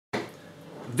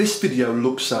This video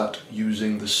looks at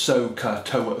using the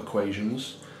soh-cah-toa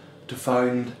equations to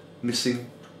find missing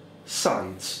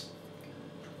sides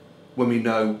when we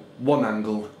know one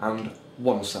angle and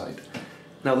one side.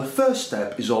 Now the first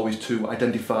step is always to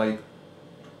identify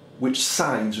which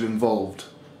sides are involved,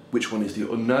 which one is the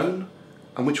unknown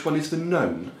and which one is the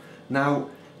known. Now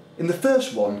in the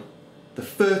first one, the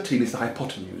 13 is the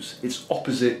hypotenuse, it's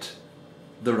opposite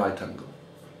the right angle.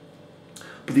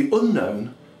 But the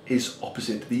unknown is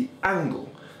opposite the angle,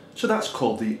 so that's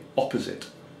called the opposite.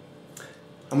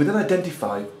 And we then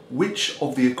identify which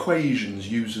of the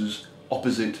equations uses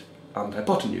opposite and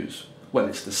hypotenuse. Well,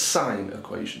 it's the sine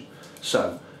equation.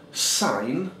 So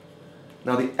sine,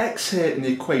 now the x here in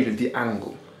the equation is the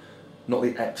angle, not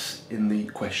the x in the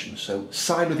question. So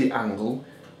sine of the angle,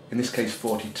 in this case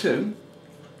 42,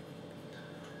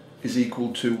 is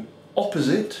equal to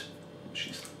opposite, which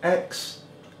is x,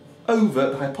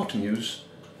 over the hypotenuse,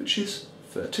 which is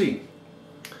 13.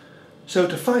 So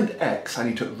to find x, I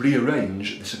need to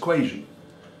rearrange this equation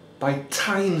by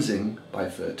timesing by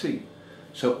 13.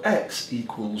 So x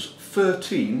equals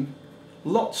 13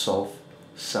 lots of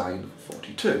sine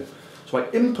 42. So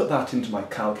I input that into my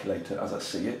calculator as I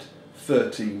see it,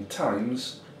 13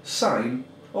 times sine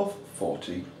of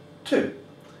 42,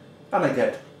 and I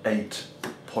get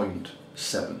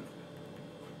 8.7.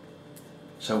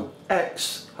 So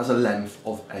x has a length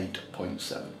of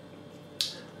 8.7.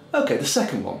 Okay, the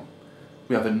second one.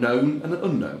 We have a known and an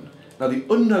unknown. Now the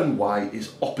unknown y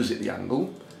is opposite the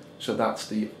angle, so that's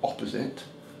the opposite.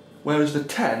 Whereas the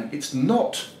 10, it's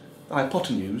not the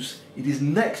hypotenuse, it is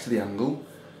next to the angle,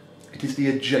 it is the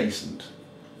adjacent.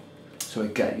 So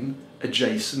again,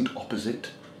 adjacent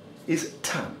opposite is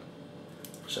tan.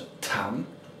 So tan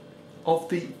of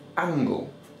the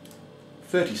angle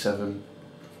 37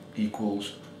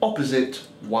 equals opposite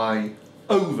y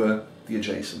over the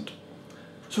adjacent.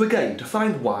 So again, to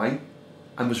find y,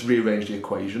 I must rearrange the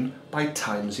equation by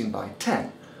timesing by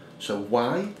 10. So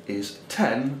y is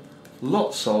 10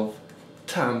 lots of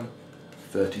tan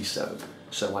 37.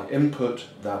 So I input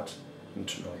that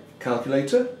into my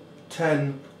calculator,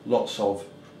 10 lots of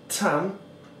tan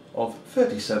of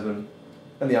 37,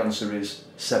 and the answer is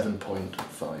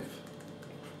 7.5.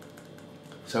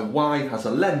 So y has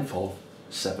a length of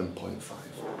 7.5.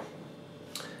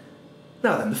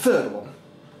 Now then, the third one,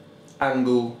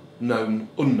 angle, known,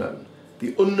 unknown.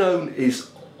 The unknown is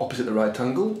opposite the right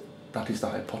angle, that is the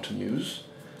hypotenuse.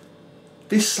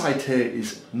 This side here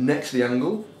is next to the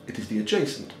angle, it is the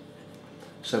adjacent.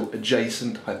 So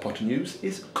adjacent hypotenuse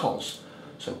is cos.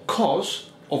 So cos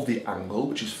of the angle,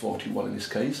 which is 41 in this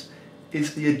case,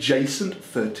 is the adjacent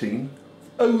 13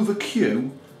 over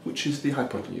q, which is the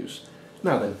hypotenuse.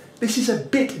 Now then, this is a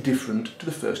bit different to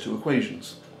the first two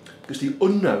equations, because the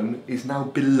unknown is now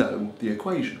below the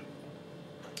equation.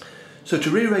 So to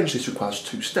rearrange this requires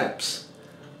two steps.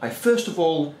 I first of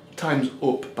all times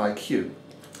up by q.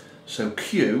 So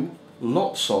q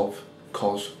lots of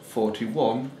cos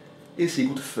 41 is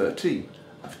equal to 13.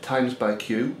 I've times by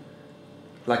q,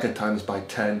 like I times by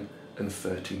 10 and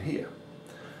 13 here.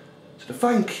 So to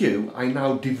find q, I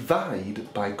now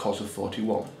divide by cos of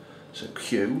 41. So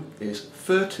q is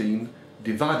 13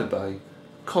 divided by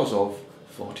cos of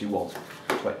 41.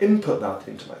 So I input that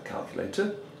into my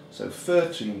calculator. So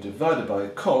 13 divided by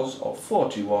cos of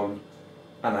 41,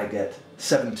 and I get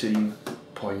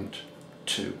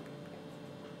 17.2.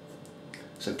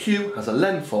 So q has a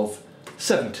length of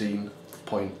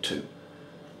 17.2.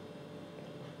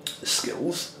 The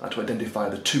skills are to identify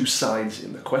the two sides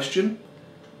in the question,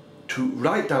 to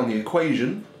write down the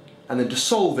equation, and then to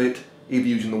solve it either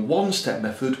using the one-step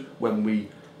method when we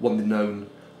want the known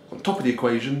on top of the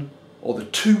equation, or the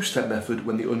two-step method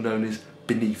when the unknown is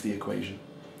beneath the equation.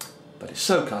 That is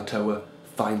SOHCAHTOA,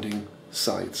 finding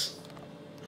sides.